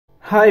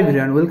Hi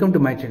everyone, welcome to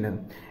my channel.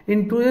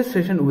 In today's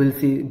session, we will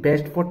see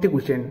best 40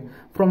 questions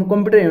from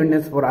computer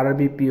awareness for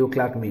RRB PO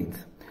Clerk mains.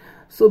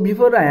 So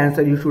before I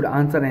answer, you should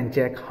answer and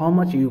check how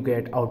much you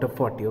get out of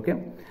 40, okay?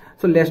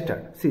 So let's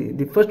start. See,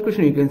 the first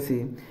question you can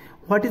see,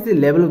 what is the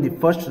level of the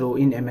first row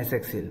in MS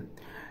Excel?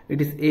 It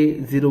is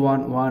A, 0,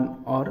 1,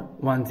 1 or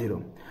 1,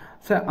 0.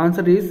 So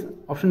answer is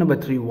option number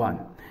 3, 1.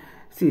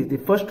 See, the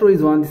first row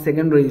is 1, the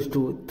second row is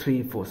 2,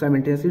 3, 4.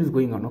 Simultaneously it is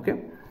going on, okay?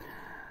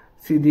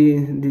 See the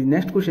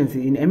next question,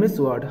 see in MS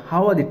Word,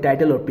 how are the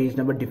title or page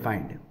number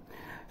defined?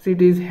 See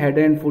it is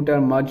header and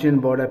footer, margin,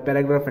 border,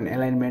 paragraph and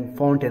alignment,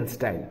 font and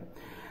style.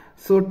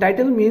 So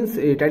title means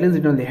title is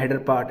written on the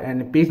header part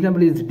and page number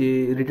is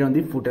written on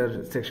the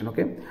footer section,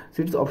 okay?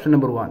 So it's option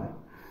number 1.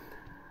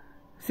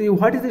 See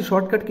what is the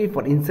shortcut key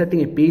for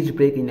inserting a page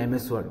break in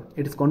MS Word?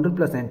 It is Ctrl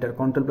plus Enter,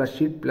 Ctrl plus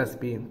Shift plus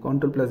P,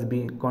 Ctrl plus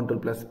B,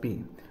 Ctrl plus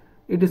P.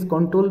 It is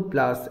Ctrl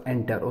plus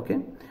Enter,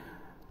 okay?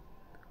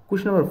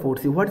 Question number 4,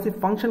 see what is the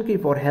function key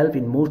for help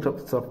in most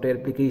of software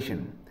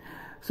application?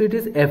 So it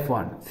is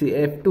F1, see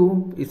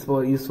F2 is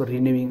for use for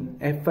renaming,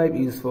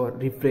 F5 is for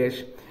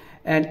refresh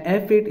and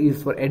F8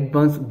 is for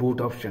advanced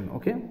boot option,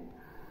 okay?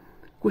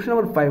 Question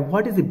number 5,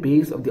 what is the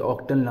base of the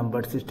octal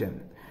number system?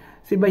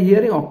 See by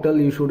hearing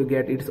octal you should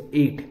get it's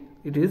 8,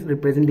 it is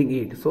representing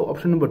 8. So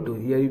option number 2,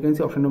 here you can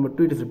see option number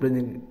 2 it is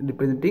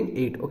representing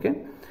 8,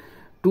 okay?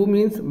 2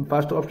 means,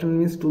 first option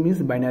means 2 means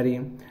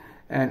binary.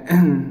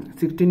 And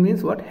 16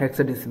 means what?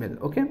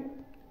 Hexadecimal, okay?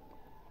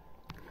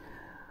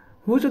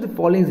 Which of the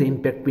following is the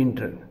impact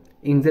printer?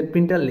 Inkjet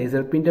printer,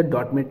 laser printer,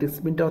 dot matrix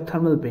printer or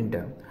thermal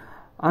printer?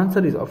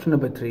 Answer is option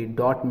number 3,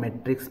 dot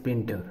matrix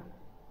printer.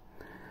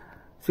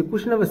 So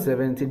question number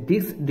 7, see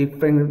disk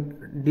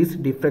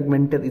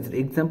defragmenter is the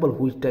example of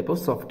which type of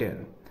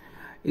software?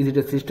 Is it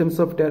a system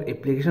software,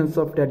 application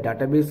software,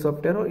 database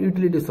software or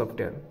utility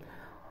software?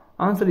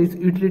 Answer is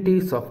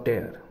utility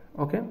software,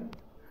 okay?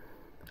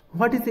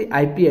 What is the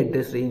IP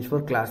address range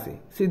for class A?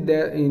 See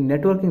there in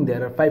networking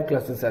there are 5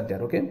 classes are there,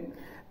 okay?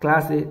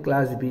 Class A,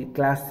 class B,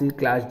 class C,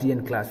 class D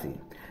and class E.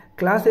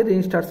 Class A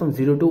range starts from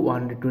 0 to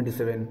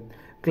 127.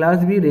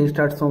 Class B range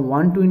starts from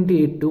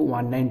 128 to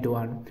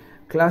 191.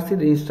 Class C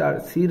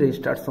range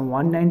starts from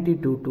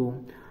 192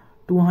 to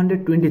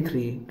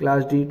 223.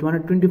 Class D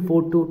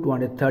 224 to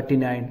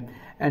 239.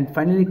 And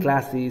finally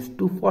class E is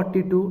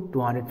 240 to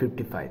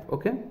 255,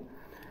 okay?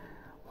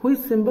 Which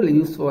symbol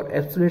used for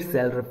absolute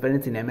cell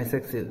reference in MS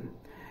Excel?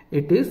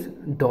 It is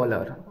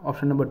 $.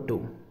 Option number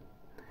 2.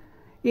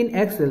 In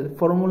Excel,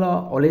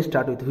 formula always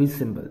start with which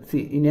symbol? See,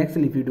 in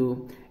Excel if you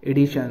do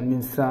addition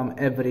means sum,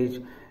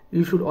 average,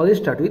 you should always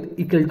start with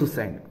equal to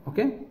sign,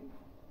 okay?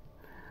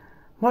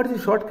 What is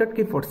the shortcut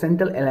key for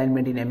central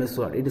alignment in MS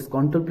Word? It is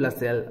Ctrl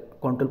plus L,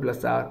 Ctrl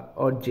plus R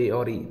or J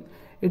or E.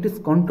 It is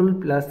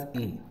Ctrl plus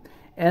E.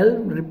 L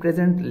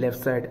represent left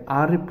side,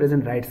 R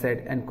represent right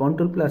side and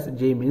Ctrl plus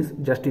J means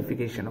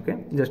justification,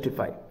 okay?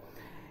 Justify.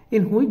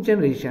 In which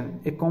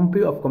generation a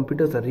combo of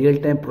computers are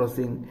real-time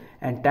processing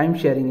and time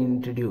sharing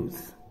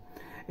introduced?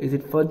 Is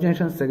it first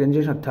generation, second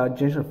generation, third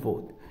generation,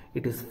 fourth?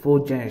 It is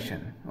fourth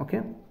generation,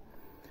 okay?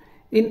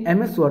 In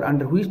MS Word,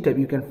 under which tab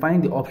you can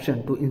find the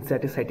option to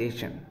insert a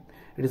citation?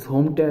 It is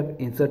Home tab,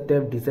 Insert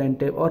tab, Design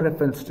tab or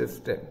References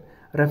tab.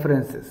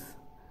 References.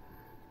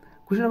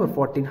 Question number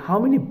 14, how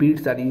many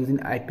bits are used in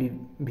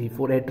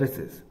IPv4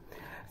 addresses?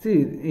 See,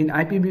 in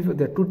IPv4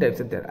 there are 2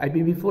 types of there,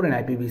 IPv4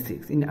 and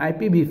IPv6. In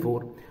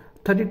IPv4,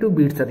 32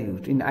 bits are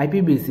used. In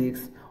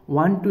IPv6,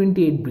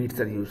 128 bits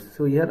are used.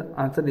 So here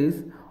answer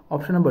is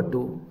option number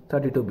 2,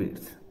 32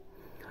 bits.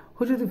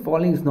 Which of the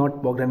following is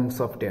not programming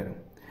software?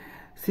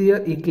 See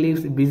here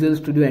Eclipse, Visual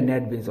Studio and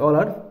NetBeans, all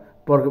are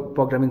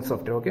programming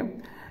software, okay?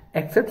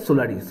 Except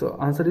Solaris. So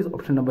answer is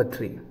option number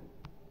 3.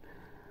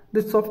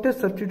 The software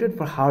substituted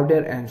for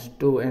hardware and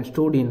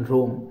stored in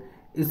ROM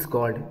is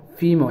called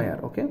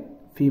firmware, okay?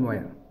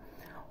 Firmware.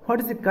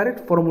 What is the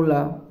correct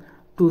formula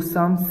to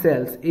sum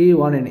cells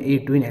A1 and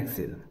A2 in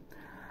Excel?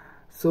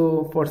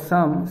 So for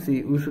sum,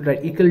 see we should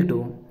write equal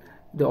to,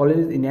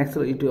 always in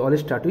Excel it will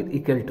always start with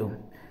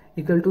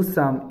equal to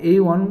sum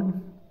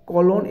A1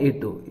 colon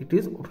A2. It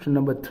is option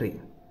number 3.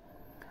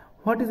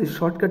 What is the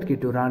shortcut key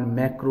to run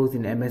macros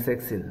in MS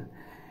Excel?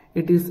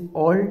 It is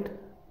Alt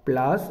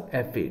plus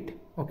F8,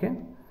 okay?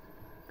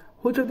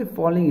 Which of the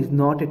following is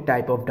not a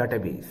type of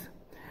database?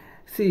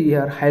 See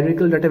here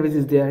hierarchical database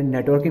is there,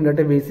 networking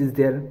database is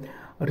there,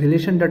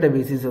 relation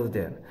database is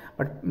there,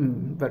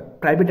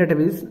 but private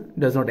database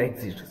does not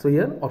exist. So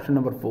here option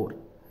number 4.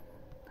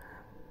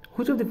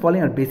 Which of the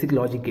following are basic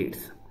logic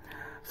gates?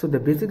 So the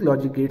basic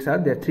logic gates are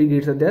there, 3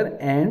 gates are there,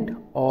 and,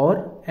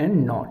 or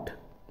and not.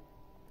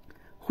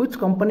 Which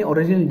company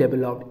originally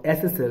developed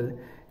SSL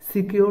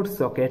Secure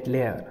Socket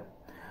Layer?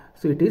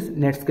 So it is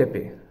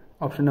Netscape.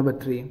 Option number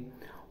 3.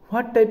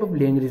 What type of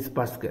language is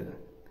Pascal?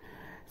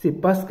 See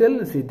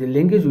Pascal, see the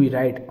language we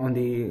write on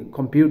the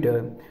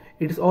computer,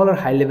 it is all our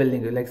high level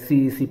language like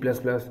C, C++.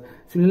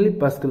 Similarly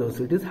Pascal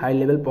also, it is high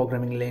level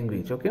programming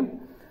language, okay?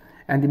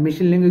 And the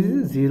machine language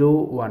is 0,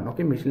 1,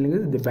 okay? Machine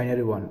language is the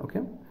binary 1,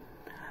 okay?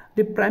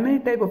 The primary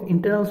type of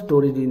internal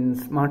storage in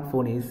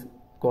smartphone is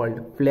called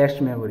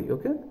flash memory.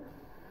 Okay,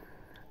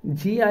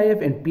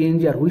 GIF and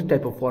PNG are which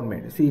type of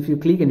format? See, if you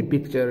click any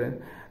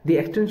picture, the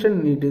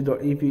extension it is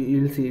if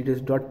you will see it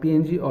is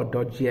 .png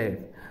or .gif.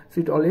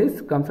 So it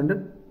always comes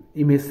under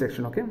image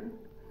section. Okay,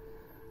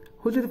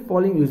 which of the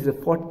following uses a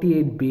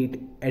 48-bit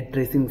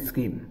addressing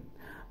scheme?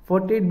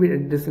 48-bit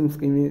addressing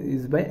scheme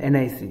is by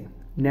NIC.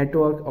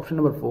 Network, option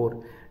number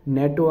 4.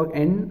 Network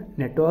and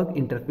network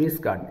interface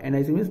card.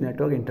 NIC means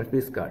network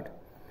interface card.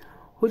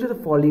 Which of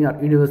the following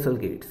are universal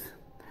gates?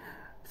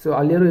 So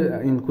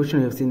earlier in question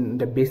you have seen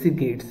the basic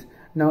gates.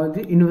 Now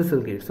the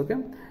universal gates. Okay,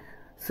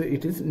 so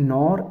it is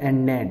NOR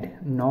and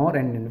NAND. NOR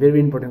and NAND. Very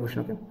important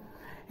question. Okay,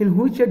 in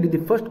which year did the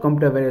first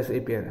computer virus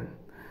appear?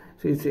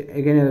 So it's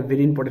again a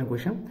very important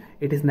question.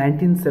 It is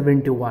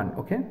 1971.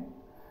 Okay,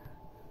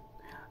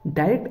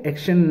 direct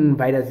action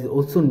virus is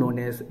also known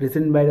as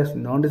resident virus,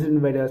 non-resident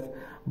virus,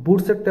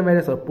 bootstrap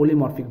virus, or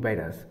polymorphic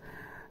virus.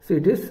 So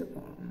it is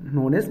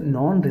known as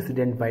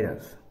non-resident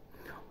virus.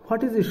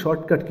 What is the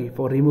shortcut key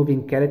for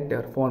removing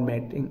character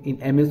formatting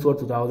in MS Word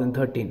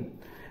 2013?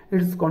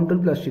 It is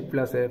Ctrl plus Shift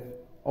plus F,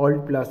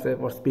 Alt plus F,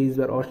 or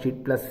spacebar, or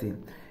Shift plus C.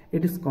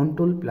 It is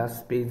Ctrl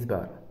plus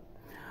spacebar.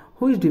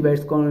 Which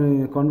device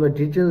convert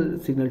digital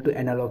signal to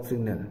analog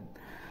signal?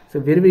 So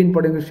very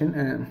important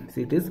question.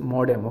 See, it is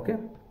modem. Okay.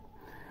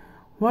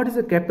 What is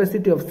the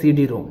capacity of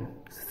CD-ROM?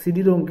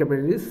 CD-ROM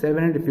capacity is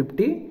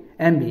 750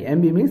 MB.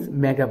 MB means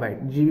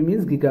megabyte. GB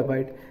means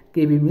gigabyte.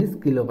 KB means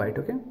kilobyte.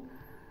 Okay.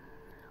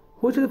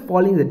 Which of the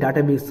following is a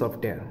database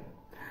software?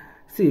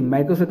 See,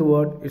 Microsoft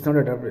Word, it's not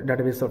a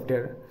database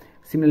software.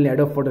 Similarly,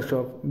 Adobe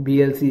Photoshop,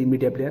 VLC,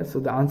 Media Player. So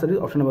the answer is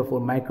option number 4,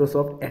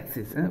 Microsoft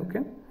Access. Okay.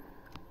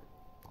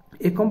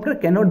 A computer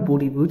cannot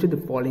boot if which of the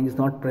following is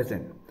not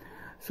present.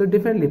 So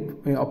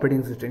definitely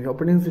operating system. If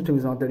operating system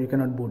is not there, you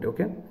cannot boot.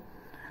 Okay.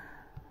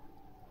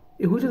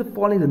 Which of the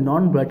following is a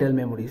non-volatile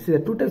memory? See,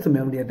 there are two types of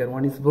memory there.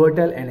 One is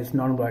volatile and it's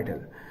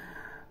non-volatile.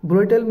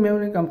 Volatile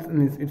memory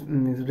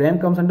means RAM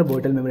comes under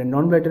volatile memory.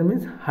 Non-volatile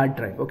means hard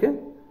drive. Okay.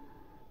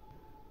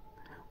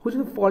 Which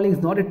of the following is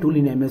not a tool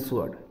in MS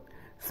Word?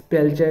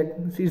 Spell check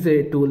is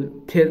a tool.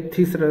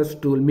 Thesaurus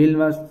tool.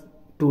 Milmas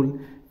tool.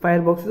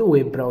 Firefox is a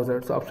web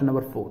browser. So option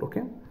number 4.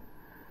 Okay.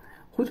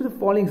 Which of the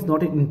following is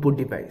not an input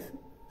device?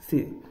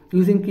 See,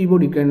 using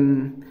keyboard you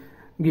can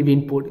give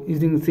input.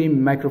 Using the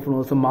same microphone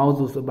also, mouse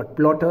also, but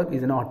plotter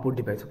is an output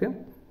device. Okay.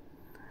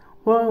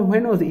 Well,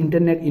 when was the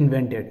internet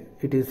invented?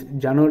 It is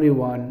January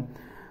 1,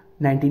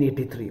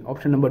 1983.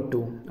 Option number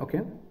 2.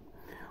 Okay.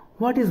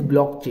 What is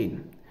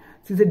blockchain?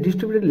 It is a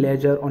distributed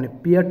ledger on a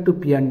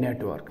peer-to-peer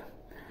network.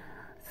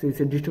 So it's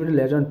a distributed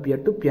ledger on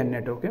peer-to-peer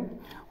network. Okay.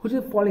 Which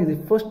of the following is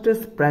the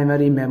fastest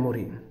primary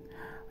memory?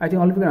 I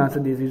think all of you can answer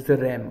this. It's a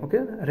RAM. Okay.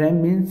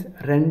 RAM means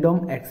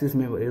random access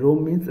memory.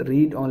 ROM means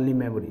read-only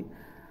memory.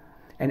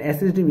 And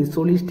SSD means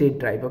solid state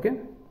drive. Okay.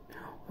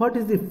 What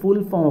is the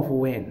full form of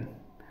WAN?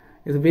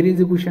 It's a very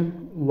easy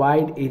question.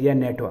 Wide area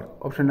network.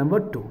 Option number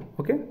 2.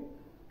 Okay.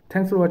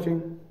 Thanks for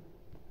watching.